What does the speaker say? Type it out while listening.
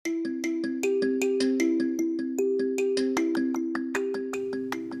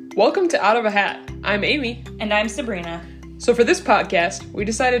Welcome to Out of a Hat. I'm Amy. And I'm Sabrina. So for this podcast, we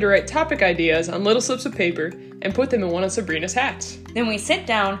decided to write topic ideas on little slips of paper and put them in one of Sabrina's hats. Then we sit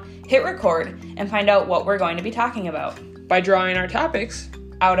down, hit record, and find out what we're going to be talking about. By drawing our topics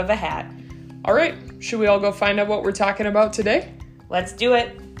out of a hat. All right, should we all go find out what we're talking about today? Let's do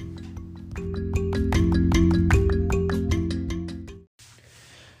it.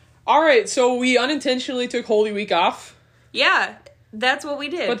 All right, so we unintentionally took Holy Week off. Yeah, that's what we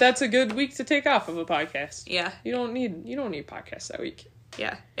did. But that's a good week to take off of a podcast. Yeah. You don't need podcasts that week.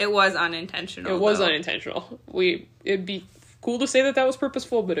 Yeah, it was unintentional. It was unintentional. It'd be cool to say that was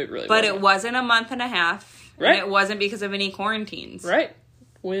purposeful, but it really wasn't. But it wasn't a month and a half. Right. And it wasn't because of any quarantines. Right.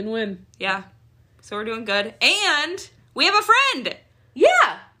 Win-win. Yeah. So we're doing good. And we have a friend.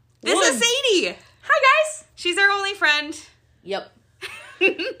 Yeah. This is Sadie. Hi, guys. She's our only friend. Yep.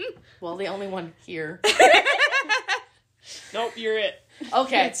 Well, the only one here. Nope, you're it.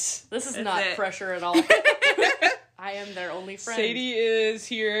 Okay. This is not it. pressure at all. I am their only friend. Sadie is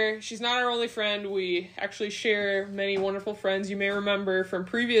here. She's not our only friend. We actually share many wonderful friends you may remember from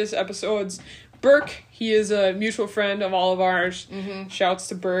previous episodes. Burke, he is a mutual friend of all of ours. Mm-hmm. Shouts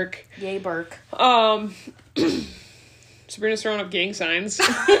to Burke. Yay, Burke. Sabrina's throwing up gang signs.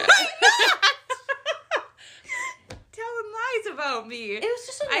 About me. It was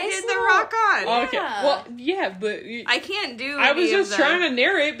just a nice I did the rock on. Oh, okay. Well, yeah, but I can't do. I was just trying to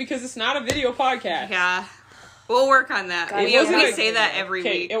narrate because it's not a video podcast. Yeah, we'll work on that. We say that every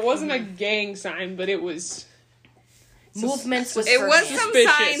week. It wasn't a gang sign, but it was movements. It was some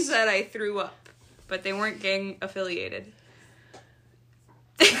signs that I threw up, but they weren't gang affiliated.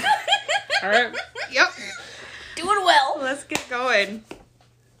 All right. Yep. Doing well. Let's get going.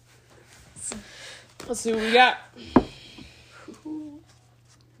 Let's see what we got.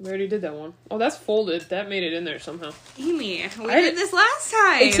 We already did that one. Oh, that's folded. That made it in there somehow. Amy, we did this last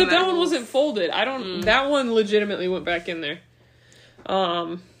time. Except that one wasn't folded. That one legitimately went back in there.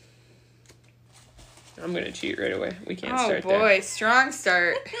 I'm gonna cheat right away. We can't start there. Oh boy, strong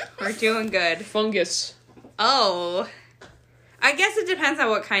start. We're doing good. Fungus. Oh. I guess it depends on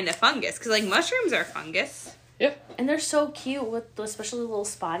what kind of fungus. Because, like, mushrooms are fungus. Yeah. And they're so cute, with especially the little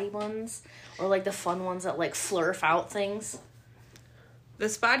spotty ones. Or, like, the fun ones that, like, flurf out things. The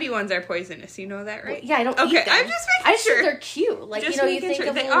spotty ones are poisonous. You know that, right? Well, yeah, I don't eat them. I'm just making sure. Think they're cute. Like, just you think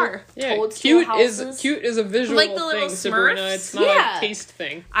of they little are. toadstool houses. Cute is a visual like the little thing, Smurfs? Sabrina. It's not a taste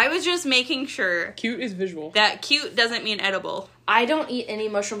thing. I was just making sure. Cute is visual. That cute doesn't mean edible. I don't eat any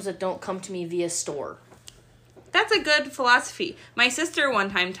mushrooms that don't come to me via store. That's a good philosophy. My sister one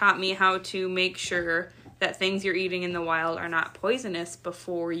time taught me how to make sure that things you're eating in the wild are not poisonous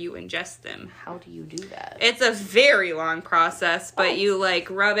before you ingest them. How do you do that? It's a very long process, but you, like,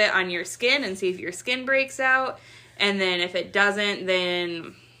 rub it on your skin and see if your skin breaks out. And then if it doesn't,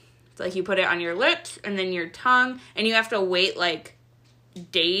 then it's like you put it on your lips and then your tongue. And you have to wait, like,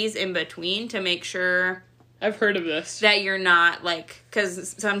 days in between to make sure... I've heard of this. That you're not, like...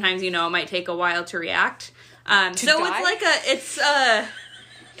 Because sometimes, it might take a while to react. Die? It's like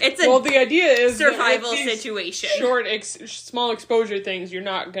it's a well, the idea is survival situation. Short, small exposure things, you're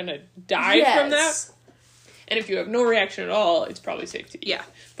not gonna die from that. And if you have no reaction at all, it's probably safe to eat. Yeah.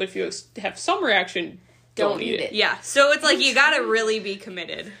 But if you have some reaction, don't eat it. Yeah. So it's like you gotta really be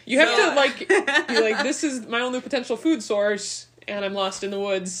committed. You have to be like, this is my only potential food source, and I'm lost in the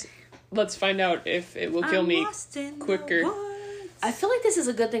woods. Let's find out if it will kill me quicker. I feel like this is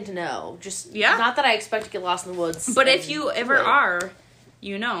a good thing to know. Not that I expect to get lost in the woods. But if you ever are,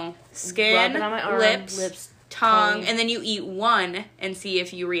 skin, on my arm, lips, tongue, and then you eat one and see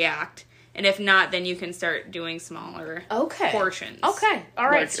if you react. And if not, then you can start doing smaller portions. Okay. All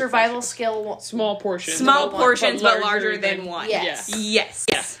right. Survival skill. Small portions. Small portions, but larger than one. Yes.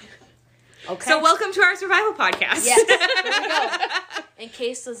 Okay. So welcome to our survival podcast. Yes. There we go. In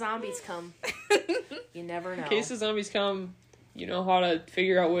case the zombies come. You never know. In case the zombies come... You know how to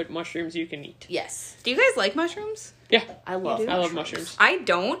figure out what mushrooms you can eat. Yes. Do you guys like mushrooms? Yeah. I love mushrooms. I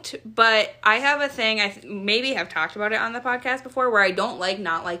don't, but I have a thing, I maybe have talked about it on the podcast before, where I don't like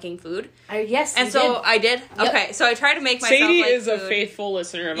not liking food. Yes, and so did. I did? Yep. Okay, so I try to make myself Sadie like is food. A faithful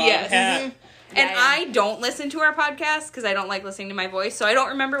listener of Out of a Hat. Mm-hmm. And I don't listen to our podcast because I don't like listening to my voice, so I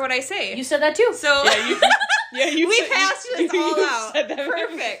don't remember what I say. You said that too. So we passed this all out.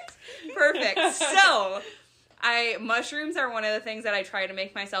 Perfect. So... mushrooms are one of the things that I try to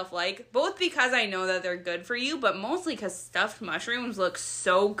make myself like, both because I know that they're good for you, but mostly because stuffed mushrooms look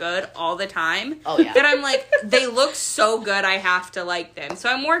so good all the time. Oh, yeah. That I'm like, they look so good, I have to like them. So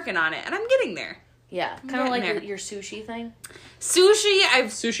I'm working on it, and I'm getting there. Yeah, kind of like your sushi thing.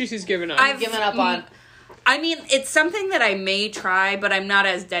 Sushi, she's given up. I've given up on. I mean, it's something that I may try, but I'm not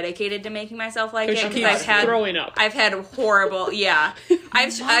as dedicated to making myself like it because I've had throwing up. I've had horrible, yeah.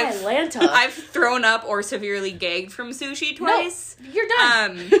 I've thrown up or severely gagged from sushi twice. No, you're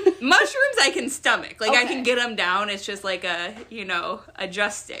done. Mushrooms I can stomach. Like, I can get them down. It's just like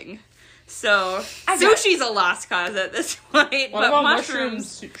adjusting. So, sushi's a lost cause at this point. What but about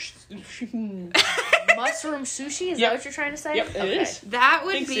mushrooms? Mushroom sushi? Is that what you're trying to say? Yep, it is. That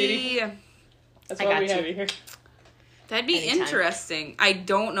would Thanks, be... Sadie. That's why we have you here. That'd be Anytime. Interesting. I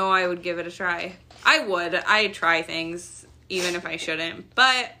don't know I would give it a try. I would. I'd try things even if I shouldn't.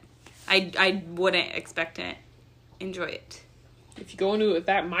 But I wouldn't expect to enjoy it. If you go into it with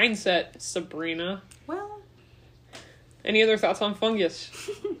that mindset, Sabrina. Well. Any other thoughts on fungus?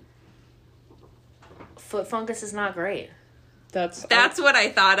 Foot fungus is not great. That's what I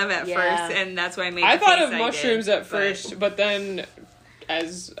thought of at first, and that's why I made the face thought of mushrooms at first, but then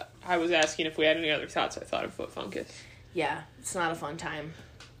as I was asking if we had any other thoughts, I thought of foot fungus. Yeah, it's not a fun time.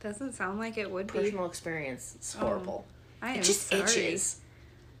 Doesn't sound like it would be. Personal experience. It's horrible. It just itches.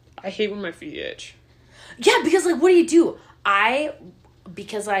 I hate when my feet itch. Yeah, because, like, what do?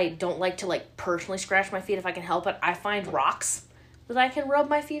 Because I don't like to, personally scratch my feet if I can help it, I find rocks that I can rub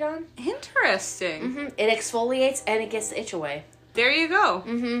my feet on. Interesting. Mm-hmm. It exfoliates and it gets the itch away. There you go.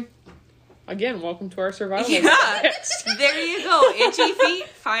 Mm-hmm. Again, welcome to our survival. Yeah. There you go. Itchy feet,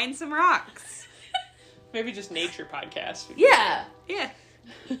 find some rocks. Maybe just nature podcast. Yeah. Yeah.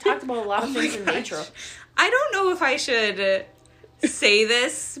 We talked about a lot of things in nature. I don't know if I should say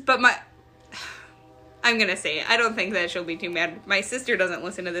this, but I'm going to say it. I don't think that she'll be too mad. My sister doesn't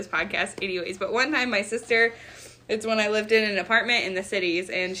listen to this podcast anyways, but one time my sister, it's when I lived in an apartment in the cities,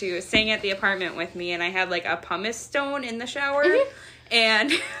 and she was staying at the apartment with me, and I had a pumice stone in the shower,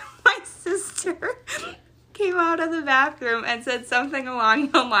 and my sister came out of the bathroom and said something along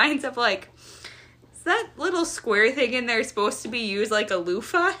the lines of is that little square thing in there supposed to be used like a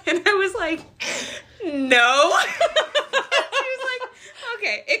loofah? And I was like, no. She was like,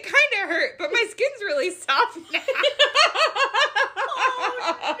 okay, it kind of hurt, but my skin's really soft now.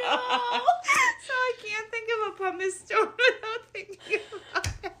 Oh, no. So I can't think of a pumice stone without thinking about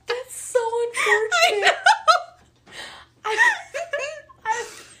it. That's so unfortunate.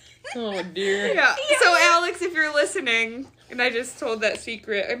 Oh, dear. Yeah. So, Alex, if you're listening, and I just told that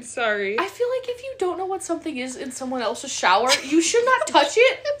secret, I'm sorry. I feel like if you don't know what something is in someone else's shower, you should not touch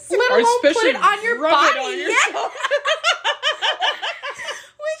it, let alone put it on your body. It on yourself.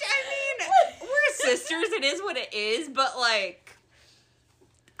 Which, I mean, we're sisters, it is what it is, but, I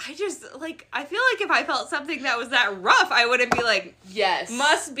just, I feel like if I felt something that was that rough, I wouldn't be like, yes.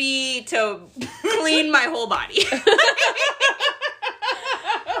 Must be to clean my whole body.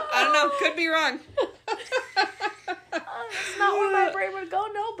 I don't know, could be wrong. That's not where my brain would go,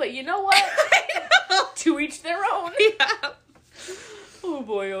 no, but you know what? To each their own. Yeah. Oh,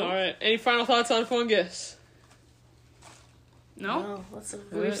 boy. All right, any final thoughts on fungus? No.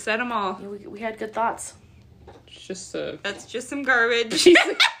 We've said them all. Yeah, we had good thoughts. It's just a That's just some garbage.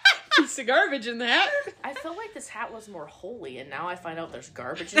 piece of garbage in the hat. I felt like this hat was more holy, and now I find out there's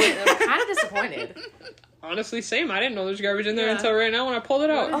garbage in it, and I'm kind of disappointed. Honestly, same. I didn't know there's garbage in there until right now when I pulled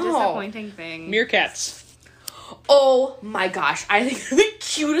it out. What a disappointing thing. Meerkats. Oh my gosh, I think the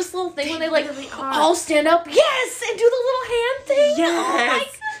cutest little thing when they really all stand up, yes, and do the little hand thing. Yes. Oh my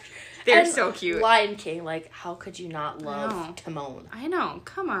gosh. They're so cute. Lion King, how could you not love Timon? I know.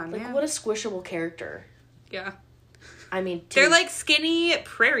 Come on, man. What a squishable character. Yeah. I mean, they're like skinny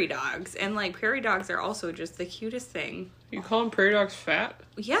prairie dogs, and prairie dogs are also just the cutest thing. You call them prairie dogs fat?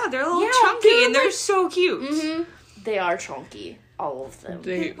 Yeah, they're a little chunky, and they're so cute. Mm-hmm. They are chunky, all of them.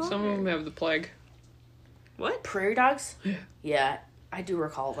 Some of them have the plague. What? Prairie dogs? Yeah, I do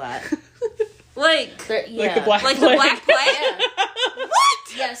recall that. Like the black plague. The black plague? Yeah.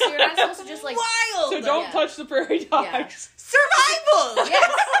 What? Yeah, so you're not supposed to just wild. So don't touch the prairie dogs. Yeah. Survival. Yes.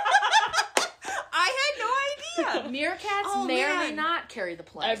 I had no idea. Meerkats may or may not carry the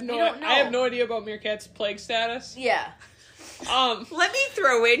plague. I have no idea about meerkats' plague status. Yeah. Let me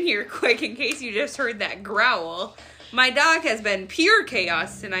throw in here quick in case you just heard that growl. My dog has been pure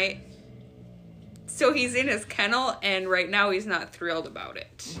chaos tonight. So he's in his kennel, and right now he's not thrilled about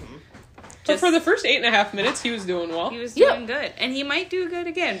it. Mm-hmm. But for the first 8.5 minutes, he was doing well. He was doing good. And he might do good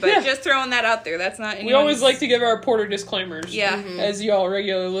again, but just throwing that out there. That's not... We always like to give our Porter disclaimers. Yeah. Mm-hmm. As y'all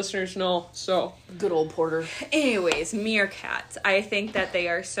regular listeners know, so... Good old Porter. Anyways, meerkats. I think that they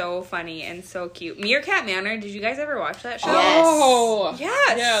are so funny and so cute. Meerkat Manor, did you guys ever watch that show? Yes. Oh!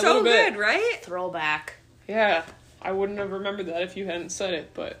 Yeah, so good, right? Throwback. Yeah. I wouldn't have remembered that if you hadn't said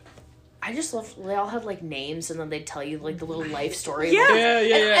it, but... I just love, they all had, like, names, and then they'd tell you, like, the little life story. Yeah.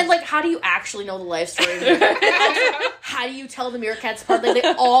 And, like, how do you actually know the life story? How do you tell the meerkats apart? Like,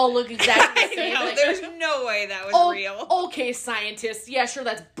 they all look exactly the same. Like, there's no way that was real. Okay, scientists. Yeah, sure,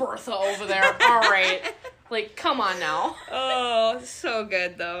 that's Bertha over there. All right. Like, come on now. Oh, so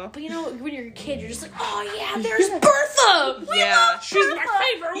good, though. But, you know, when you're a kid, you're just like, oh, yeah, there's Bertha! Yeah. She's my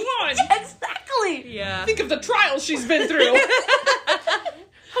favorite one! Yeah, exactly! Yeah. Think of the trials she's been through.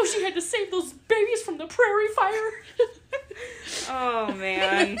 How she had to save those babies from the prairie fire. Oh,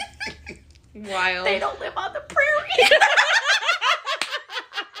 man. Wild. They don't live on the prairie.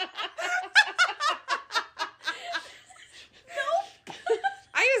 Nope.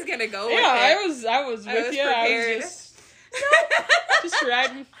 I was gonna go with Yeah, it. I was with you. Prepared. I was just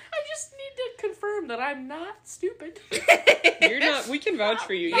riding. I just need to confirm that I'm not stupid. You're not. We can vouch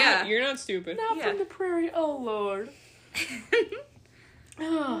for you. Yeah. You're not stupid. Not from the prairie. Oh, Lord.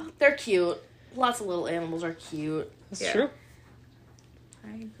 Oh, they're cute. Lots of little animals are cute. That's true.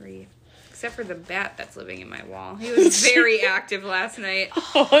 I agree. Except for the bat that's living in my wall. He was very active last night.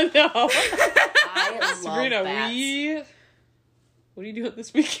 Oh no, I love Sabrina, bats. what are you doing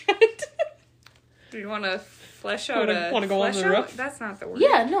this weekend? Do you want to flesh out a... Want to go on the roof? That's not the word.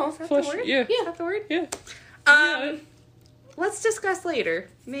 Yeah, no. Is that the word? Yeah. Is that the word? Yeah. Let's discuss later.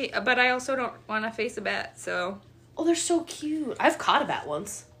 But I also don't want to face a bat, so... Oh, they're so cute. I've caught a bat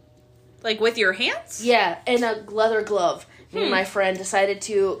once. Like with your hands? Yeah, in a leather glove. Me and my friend decided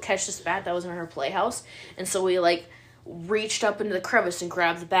to catch this bat that was in her playhouse. And so we, like, reached up into the crevice and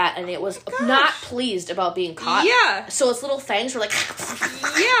grabbed the bat. And it was not pleased about being caught. Yeah. So its little fangs were, like...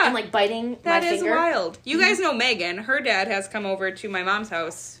 Yeah. And, like, biting my finger. That is wild. You guys know Megan. Her dad has come over to my mom's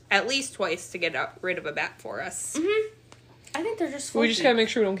house at least twice to get rid of a bat for us. Mm-hmm. I think they're just funky. We just gotta make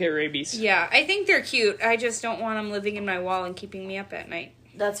sure we don't get rabies. Yeah, I think they're cute. I just don't want them living in my wall and keeping me up at night.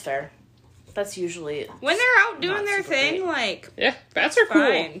 That's fair. That's usually... When they're out doing their thing, great. like... Yeah, bats are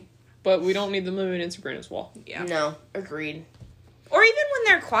fine. cool. But we don't need them living in Sabrina's wall. Yeah. No, agreed. Or even when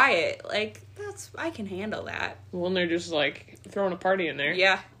they're quiet. Like, I can handle that. When they're just, like, throwing a party in there.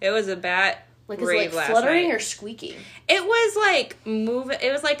 Yeah, it was a bat Like, is it, rave like, last fluttering night. or squeaking? It was, like, moving...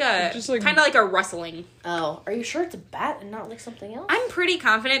 It was, like, a... Just, like- kind of like a rustling. Oh, are you sure it's a bat and not, like, something else? I'm pretty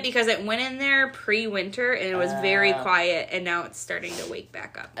confident because it went in there pre-winter and it was very quiet and now it's starting to wake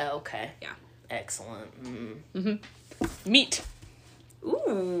back up. Oh, okay. Yeah. Excellent. Mm. Mm-hmm. Meat.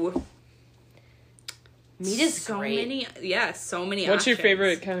 Ooh. Meat is so great. many. Yeah, so many What's your options.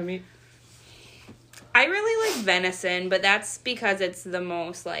 favorite kind of meat? I really like venison, but that's because it's the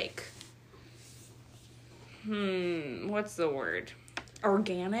most, like... what's the word?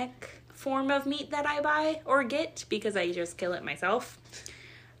 Organic form of meat that I buy or get because I just kill it myself.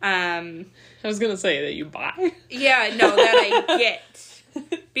 I was gonna say that you buy. Yeah, no, that I get.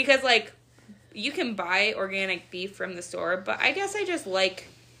 Because, like, you can buy organic beef from the store, but I guess I just like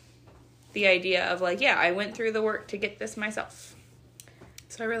the idea of, like, yeah, I went through the work to get this myself.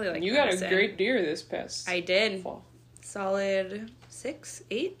 So I really like You venison. got a great deer this past I did. fall. Solid 6,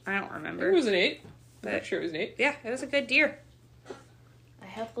 8? I don't remember. It was an 8. But- I'm sure it was an 8. Yeah, it was a good deer. I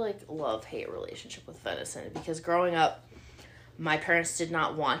have, like, love-hate relationship with venison because growing up, my parents did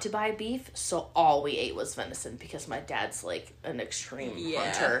not want to buy beef, so all we ate was venison because my dad's, like, an extreme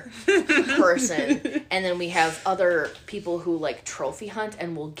hunter person. And then we have other people who, like, trophy hunt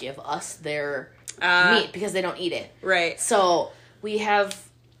and will give us their meat because they don't eat it. Right. So we have,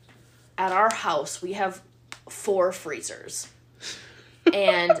 at our house, we have 4 freezers.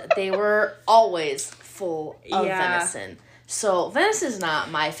 And they were always full of venison. So venison is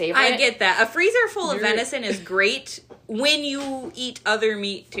not my favorite. I get that. A freezer full of venison is great when you eat other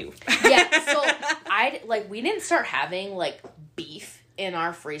meat, too. Yeah, so we didn't start having, like, beef in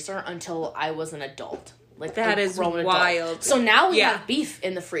our freezer until I was an adult. Like, That is grown wild. adult. So now we have beef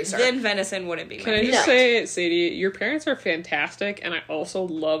in the freezer. Then venison wouldn't be Can my I just favorite. say, Sadie, your parents are fantastic, and I also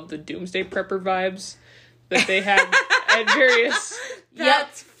love the Doomsday Prepper vibes that they have at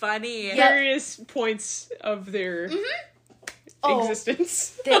That's funny. various points of their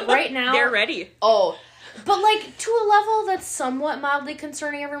existence. Right now... They're ready. Oh, but, like, to a level that's somewhat mildly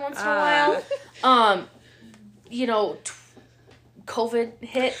concerning every once in a while. You know, COVID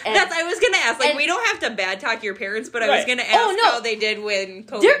hit. And I was going to ask, like, and- we don't have to bad talk your parents, but I was going to ask how they did when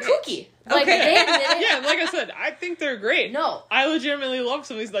COVID they're hit. kooky. Like, Okay. they admit it. Yeah, like I said, I think they're great. No. I legitimately love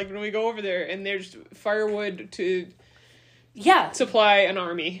some of these, like, when we go over there, and there's firewood to supply an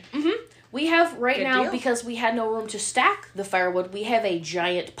army. Mm-hmm. We have Good now, deal. because we had no room to stack the firewood, we have a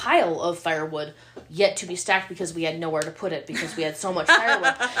giant pile of firewood yet to be stacked because we had nowhere to put it because we had so much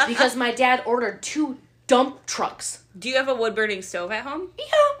firewood. Because my dad ordered 2 dump trucks. Do you have a wood-burning stove at home?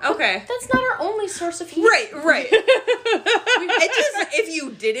 Yeah. Okay. That's not our only source of heat. Right. It just, if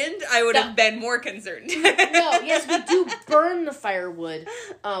you didn't, I would have been more concerned. No, yes, we do burn the firewood,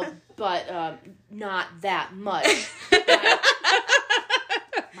 but not that much.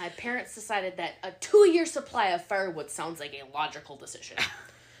 My parents decided that a 2-year supply of firewood sounds like a logical decision.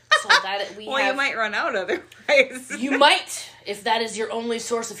 So that you might run out otherwise. You might, if that is your only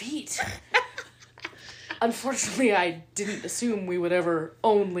source of heat. Unfortunately, I didn't assume we would ever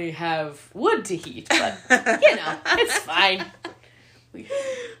only have wood to heat, but, it's fine. And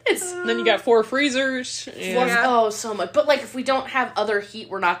then you got 4 freezers. Oh, so much. But, if we don't have other heat,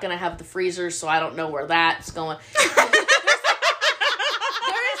 we're not going to have the freezers, so I don't know where that's going.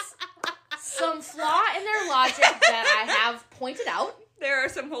 There's some flaw in their logic that I have pointed out. There are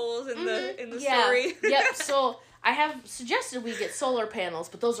some holes in the story. Yep, so I have suggested we get solar panels,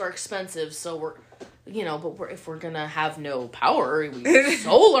 but those are expensive, so if we're gonna have no power,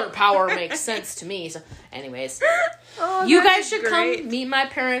 solar power makes sense to me. So, anyways, you guys should come meet my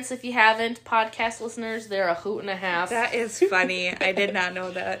parents if you haven't. Podcast listeners, they're a hoot and a half. That is funny. I did not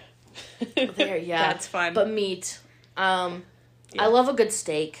know that. That's fun. But meat. I love a good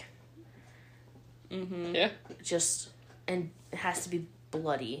steak. Mm-hmm. Yeah. And it has to be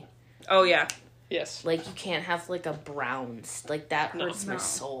bloody. Oh yeah. Yes. You can't have a brown. That hurts my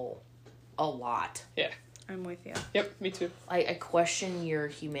soul. A lot. Yeah. I'm with you. Yep, me too. I question your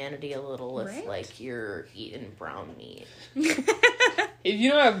humanity a little if you're eating brown meat. If you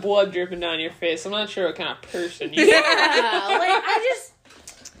don't have blood dripping down your face, I'm not sure what kind of person you are. It's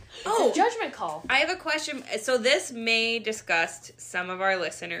a judgment call. I have a question. So this may disgust some of our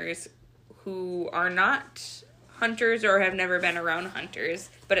listeners who are not hunters or have never been around hunters,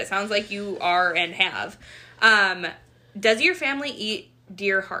 but it sounds like you are and have. Does your family eat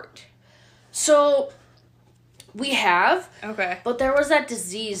deer heart? So, we have. Okay. But there was that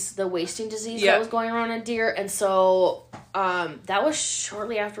disease, the wasting disease that was going around in deer, and so that was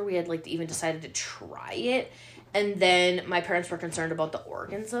shortly after we had even decided to try it. And then my parents were concerned about the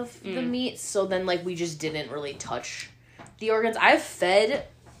organs of the meat, so then we just didn't really touch the organs. I've fed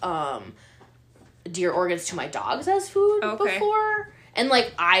deer organs to my dogs as food before. And,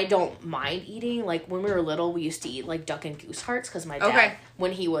 I don't mind eating. When we were little, we used to eat, duck and goose hearts, because my dad,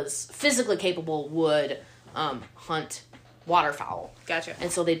 when he was physically capable, would hunt waterfowl. Gotcha.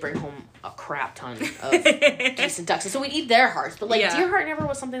 And so they'd bring home a crap ton of decent ducks. And so we'd eat their hearts. But, deer heart never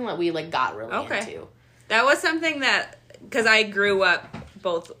was something that we, got really into. That was something that, because I grew up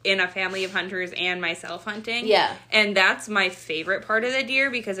both in a family of hunters and myself hunting. Yeah. And that's my favorite part of the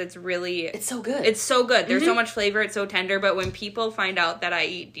deer because it's so good. It's so good. There's so much flavor. It's so tender. But when people find out that I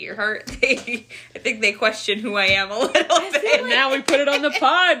eat deer heart, I think they question who I am a little bit. Now we put it on the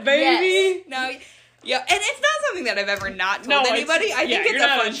pod, baby. Yes. Now, yeah. And it's not something that I've ever not told anybody. I think it's a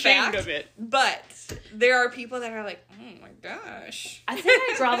fun fact. Of it. But there are people that are like, oh my gosh. I think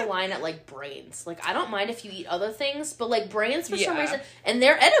I draw the line at brains. I don't mind if you eat other things, but brains for some reason, and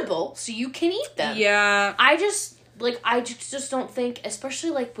they're edible, so you can eat them. Yeah. I just don't think,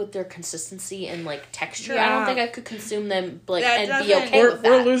 especially with their consistency and texture, I don't think I could consume them and be okay with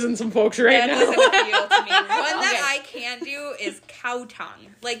that. We're losing some folks right now. That doesn't appeal to me. One that I can do is cow tongue.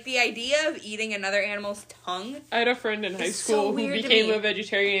 The idea of eating another animal's tongue. I had a friend in high school who became a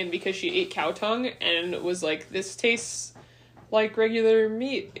vegetarian because she ate cow tongue and was like, this tastes like regular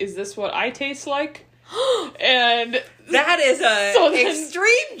meat. Is this what I taste like? And that is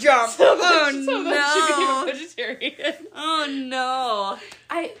extreme jump. So then she became a vegetarian. Oh no.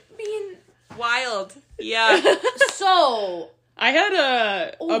 I mean, wild. Yeah. So I had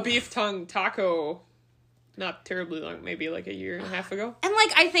a beef tongue taco not terribly long, maybe a year and a half ago. And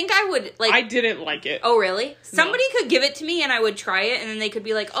I think I would I didn't like it. Oh really? Somebody could give it to me and I would try it and then they could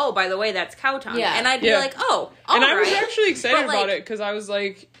be like, oh, by the way, that's cow tongue. Yeah. And I'd be like, oh, all right. And I was actually excited about it because I was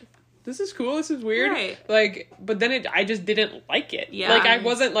like, this is cool, this is weird. Right. But then I just didn't like it. Yeah. I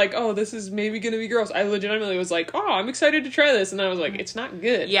wasn't like, oh, this is maybe gonna be gross. I legitimately was like, oh, I'm excited to try this. And I was like, it's not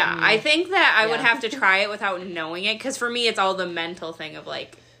good. Yeah, I think that I would have to try it without knowing it. Because for me, it's all the mental thing of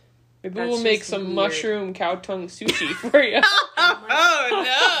maybe we'll make some mushroom cow tongue sushi for you. Oh,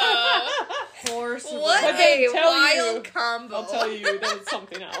 no. Horse. What a wild combo. I'll tell you that it's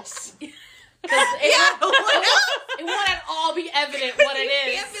something else. It won't at all be evident what it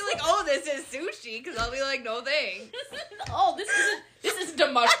is. You can't be like, oh, this is sushi, because I'll be like, no thanks. Oh, this isn't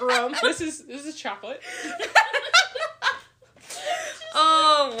a mushroom. This is chocolate.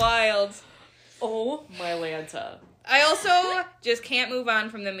 Oh, wild. Oh, my Lanta. I also just can't move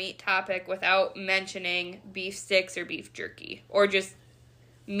on from the meat topic without mentioning beef sticks or beef jerky. Or just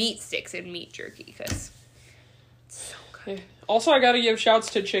meat sticks and meat jerky, because So good. Also, I gotta give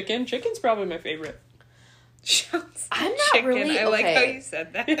shouts to chicken. Chicken's probably my favorite. Shouts. I'm not really. I like how you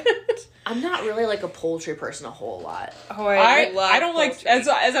said that. I'm not really like a poultry person a whole lot. Oh, I don't poultry. like,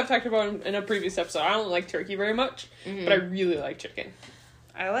 as I've talked about in a previous episode, I don't like turkey very much, but I really like chicken.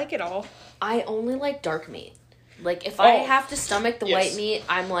 I like it all. I only like dark meat. Like, if I have to stomach the white meat,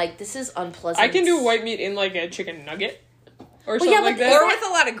 I'm like, this is unpleasant. I can do white meat in, like, a chicken nugget. Or something like that. Or with a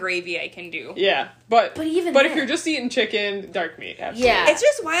lot of gravy I can do. Yeah, but even if you're just eating chicken, dark meat, absolutely. Yeah. It's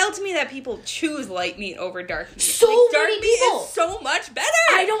just wild to me that people choose light meat over dark meat. So like, dark many meat people. is so much better.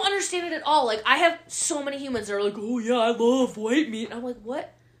 I don't understand it at all. Like, I have so many humans that are like, oh yeah, I love white meat. And I'm like,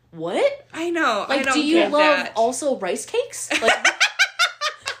 what? What? I know. Like, I don't do you get love that. also rice cakes? Like,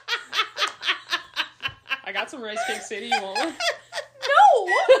 I got some rice cake city. You want one? no,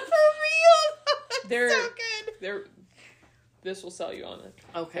 For real. They're so good. This will sell you on it.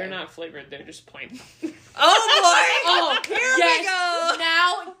 Okay. They're not flavored. They're just plain. Oh boy. oh, Here yes. we go.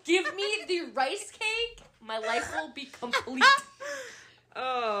 Now, give me the rice cake. My life will be complete.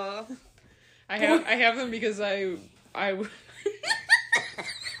 Oh. I have them because I I love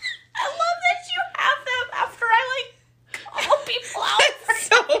that you have them after I, like, call people out. That's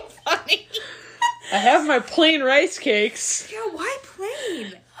so funny. I have my plain rice cakes. Yeah, why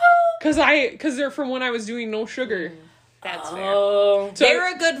plain? Cause they're from when I was doing no sugar. That's fair. Oh. So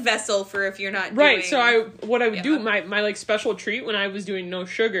They're a good vessel for if you're not right. doing... So I would do my like special treat when I was doing no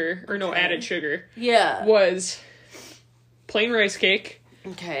sugar or no added sugar Yeah. was plain rice cake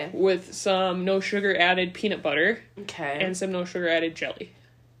Okay. with some no sugar added peanut butter Okay. and some no sugar added jelly.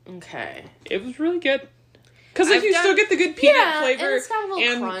 Okay. It was really good. Because like, you still get the good peanut flavor, and it's got a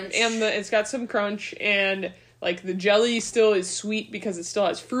little crunch. and it's got some crunch, and like the jelly still is sweet because it still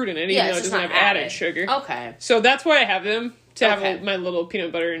has fruit in it, even though it doesn't have added sugar. Okay. So that's why I have them to have my little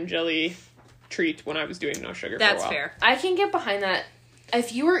peanut butter and jelly treat when I was doing no sugar. That's for a while. fair. I can get behind that.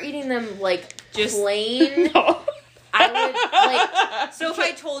 If you were eating them like Just plain, No. I would like. So if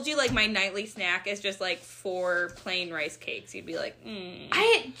I told you like my nightly snack is just like 4 plain rice cakes, you'd be like,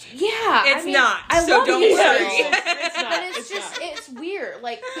 It's It's not, I so love don't it, worry. It's not. but it's weird.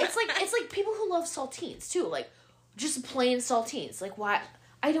 Like it's like people who love saltines too. Like just plain saltines. Like why?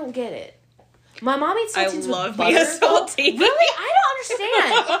 I don't get it. My mom eats saltines love with me butter. a saltine. Really? I don't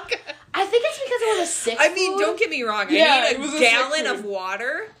understand. I think it's because it was a sick I mean, food. don't get me wrong. Yeah, I it need was a a sick gallon food. of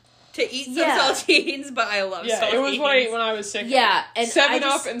water to eat some Yeah. saltines, but I love Yeah, saltines. it was what I ate when I was sick. Yeah, and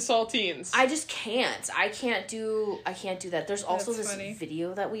 7-Up and saltines. I just can't. I can't do that. There's also That's this funny.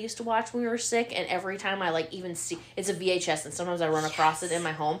 video that we used to watch when we were sick, and every time I like even see it's a VHS, and sometimes I run across it in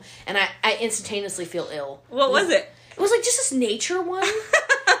my home, and I instantaneously feel ill. What was it? It was like just this nature one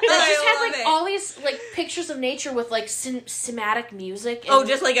that just had like all these like pictures of nature with like cinematic music. And,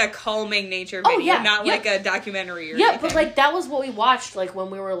 just like a calming nature video, not like a documentary or anything. but like that was what we watched like when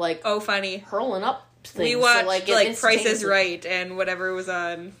we were like funny. hurling up things. We watched so, like Price is Right and whatever was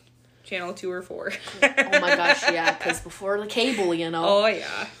on Channel 2 or 4. Oh my gosh, yeah, because before the cable, you know. Oh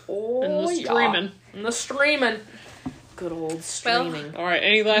yeah. Oh, and the streaming. And the streaming. Good old streaming. All right,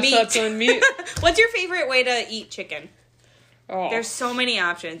 any last Meat. thoughts on meat? What's your favorite way to eat chicken? Oh. There's so many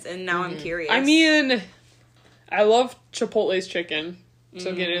options, and now I'm curious. I mean, I love Chipotle's chicken.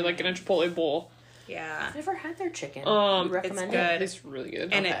 So get it like in a Chipotle bowl. yeah. I've never had their chicken. Um, You recommend it's it? good. It's really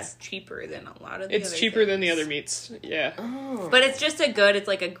good. And Okay. it's cheaper than a lot of the It's other cheaper than things. the other meats. Yeah. Oh. But it's just it's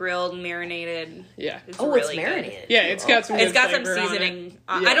like a grilled, marinated. Yeah. It's Oh, really it's marinated. Yeah, it's got some good It's got some flavor on it. seasoning.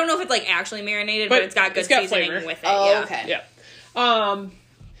 Yeah. I don't know if it's like actually marinated, but it's got good seasoning flavor. with it. Oh, yeah. okay. Yeah.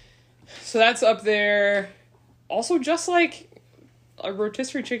 So that's up there. Also, just like a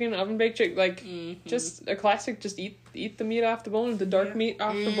rotisserie chicken, oven baked chicken, like just a classic. Just eat the meat off the bone, the dark meat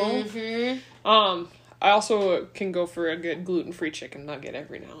off the bone. Mm-hmm. I also can go for a good gluten-free chicken nugget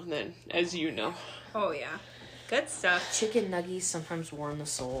every now and then, as you know. Oh yeah, good stuff. Chicken nuggies sometimes warm the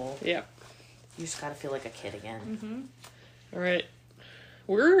soul. Yeah. You just gotta feel like a kid again. All right.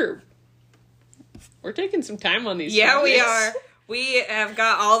 We're taking some time on these. Yeah, we topics. are. We have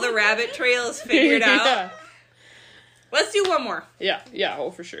got all the rabbit trails figured out. Yeah. Let's do one more. Yeah,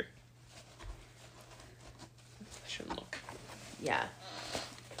 oh, for sure. I shouldn't look. Yeah,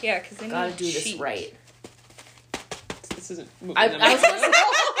 Yeah, because then gotta you do this cheat. right. This isn't moving. I them. was gonna say,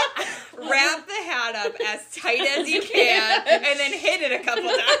 Wrap the hat up as tight as you can, and then hit it a couple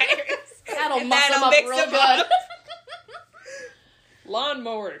times. that'll And muff them that'll up mix real them good. up.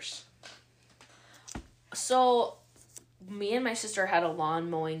 Lawnmowers. So, me and my sister had a lawn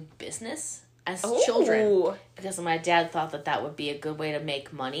mowing business as Ooh. children because my dad thought that would be a good way to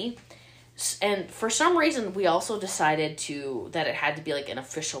make money. And for some reason, we also decided that it had to be like an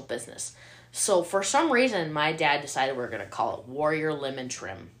official business. So for some reason, my dad decided we were going to call it Warrior Lemon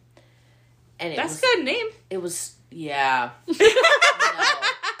Trim. And That's a good name. It was, yeah. No.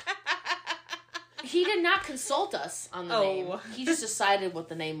 He did not consult us on the name. He just decided what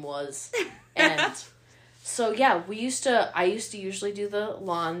the name was. And so, yeah, I used to usually do the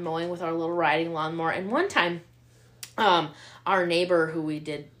lawn mowing with our little riding lawnmower. And one time, our neighbor who we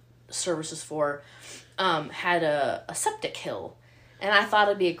did services for had a septic hill. And I thought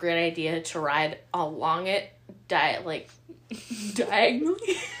it'd be a great idea to ride along it, diagonally.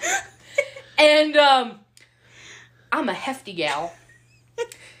 And I'm a hefty gal.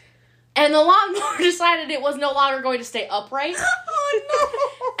 And the lawnmower decided it was no longer going to stay upright.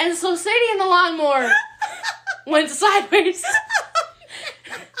 Oh, no. And so Sadie and the lawnmower went sideways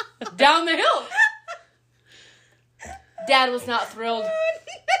down the hill. Dad was not thrilled.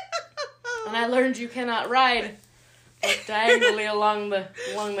 And I learned you cannot ride diagonally along the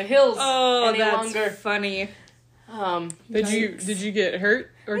hills any longer. That's funny. Did you get hurt?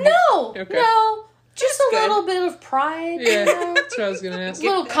 Or no. Okay. No. Just a little bit of pride. Yeah, you know? that's what I was going to ask. A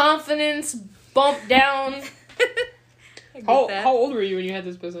little confidence bump down. How old were you when you had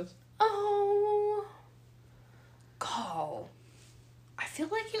this business? Oh. I feel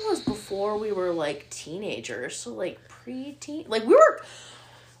like it was before we were, like, teenagers. So, like, pre-teen. Like,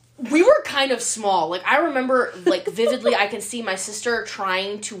 we were kind of small. Like, I remember, like, vividly, I can see my sister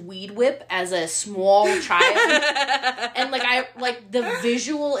trying to weed whip as a small child. And, the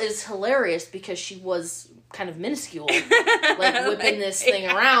visual is hilarious because she was kind of minuscule. Like, whipping this thing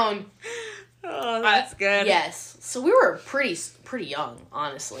around. Oh, that's good. Yes. So we were pretty young,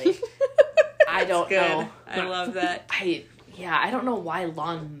 honestly. I don't know. I love that. I don't know why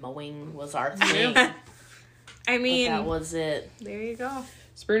lawn mowing was our thing. I mean, but that was it. There you go.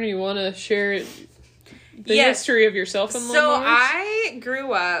 Sabrina, you want to share the history of yourself and lawnmowers? So I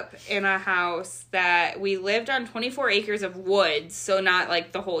grew up in a house that we lived on 24 acres of woods, so not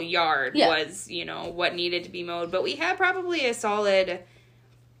like the whole yard was, what needed to be mowed. But we had probably a solid,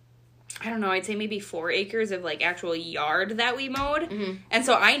 I don't know, I'd say maybe 4 acres of like actual yard that we mowed. Mm-hmm. And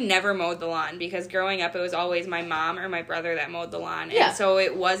so I never mowed the lawn because growing up it was always my mom or my brother that mowed the lawn. Yeah. And so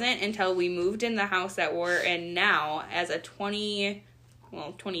it wasn't until we moved in the house that we're in now as a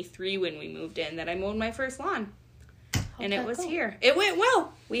 23 when we moved in that I mowed my first lawn. And it was here. It went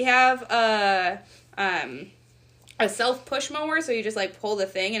well. We have a self-push mower, so you just like pull the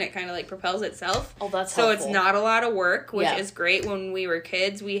thing and it kind of like propels itself. Oh, that's so helpful. It's not a lot of work, which is great. When we were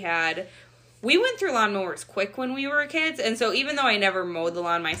kids, we went through lawnmowers quick when we were kids, and so even though I never mowed the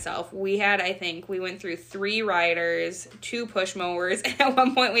lawn myself, we went through 3 riders, 2 push mowers, and at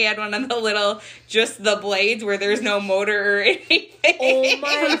one point we had one of the little, just the blades where there's no motor or anything. Oh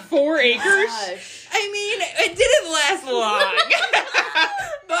my 4 acres? Gosh. I mean, it didn't last long,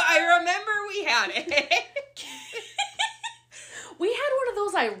 but I remember we had it. We had one of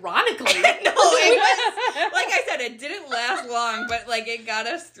those ironically. No, it was, like I said, it didn't last long, but like it got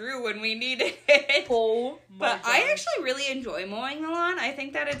us through when we needed it. Oh my But God. I actually really enjoy mowing the lawn. I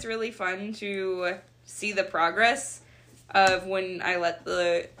think that it's really fun to see the progress of when I let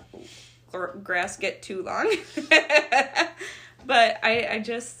the grass get too long. But I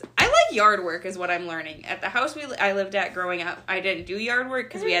like yard work is what I'm learning. At the house I lived at growing up, I didn't do yard work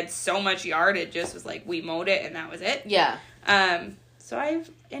because we had so much yard. It just was like we mowed it and that was it. Yeah. So I've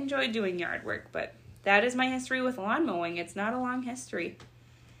enjoyed doing yard work, but that is my history with lawn mowing. It's not a long history.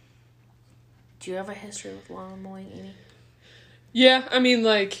 Do you have a history with lawn mowing, Amy? Yeah, I mean,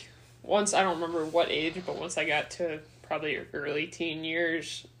 like, once, I don't remember what age, but once I got to probably early teen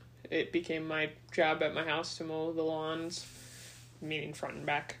years, it became my job at my house to mow the lawns, meaning front and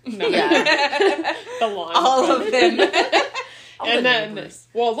back. No. Yeah. The lawns. All of them. And then,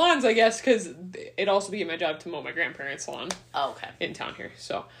 well, lawns, I guess, because it also became my job to mow my grandparents' lawn. Oh, okay. In town here.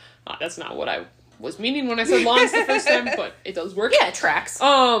 So, that's not what I was meaning when I said lawns the first time, but it does work. Yeah, it tracks.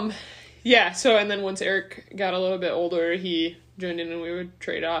 Yeah, so, and then once Eric got a little bit older, he joined in and we would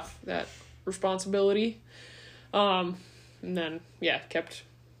trade off that responsibility. And then, kept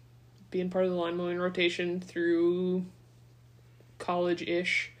being part of the lawn mowing rotation through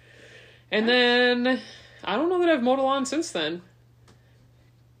college-ish. And then, I don't know that I've mowed a lawn since then.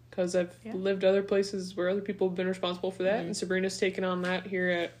 Because I've lived other places where other people have been responsible for that, and Sabrina's taken on that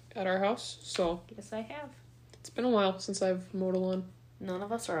here at our house, so... Yes, I have. It's been a while since I've mowed a lawn. None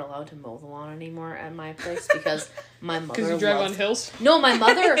of us are allowed to mow the lawn anymore at my place because my mother Because you drive on hills? No, my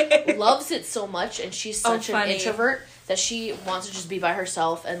mother loves it so much, and she's such an introvert that she wants to just be by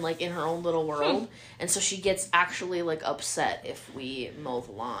herself and, like, in her own little world. And so she gets actually, like, upset if we mow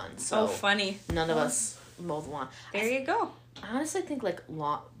the lawn. So funny. None of us mow the lawn. There you go. I honestly think, like,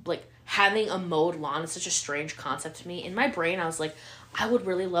 having a mowed lawn is such a strange concept to me. In my brain, I was like, I would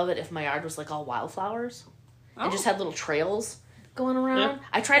really love it if my yard was like all wildflowers and just had little trails going around. Yeah.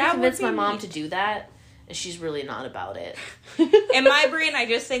 I tried to convince my mom to do that, and she's really not about it. In my brain, I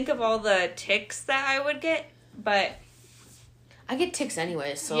just think of all the ticks that I would get, but I get ticks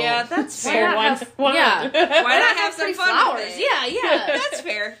anyway, so yeah, that's fair. Why not have some fun flowers? With it? Yeah, that's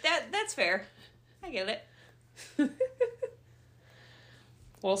fair. That's fair. I get it.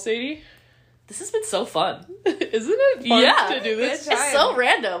 Well, Sadie, this has been so fun. Isn't it fun to do this? It's so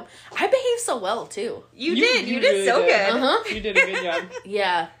random. I behave so well too. You did really so good. You did a good job.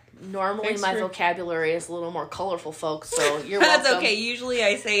 Yeah. Normally my vocabulary is a little more colorful, folks, so you're That's welcome. okay. Usually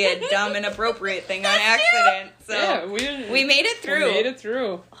I say a dumb, inappropriate thing on accident. So yeah, we made it through. We made it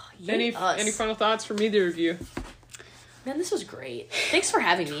through. Any final thoughts from either of you? Man, this was great. Thanks for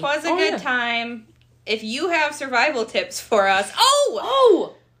having me. It was a good time. If you have survival tips for us...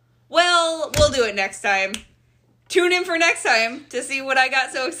 Well, we'll do it next time. Tune in for next time to see what I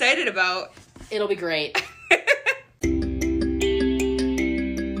got so excited about. It'll be great.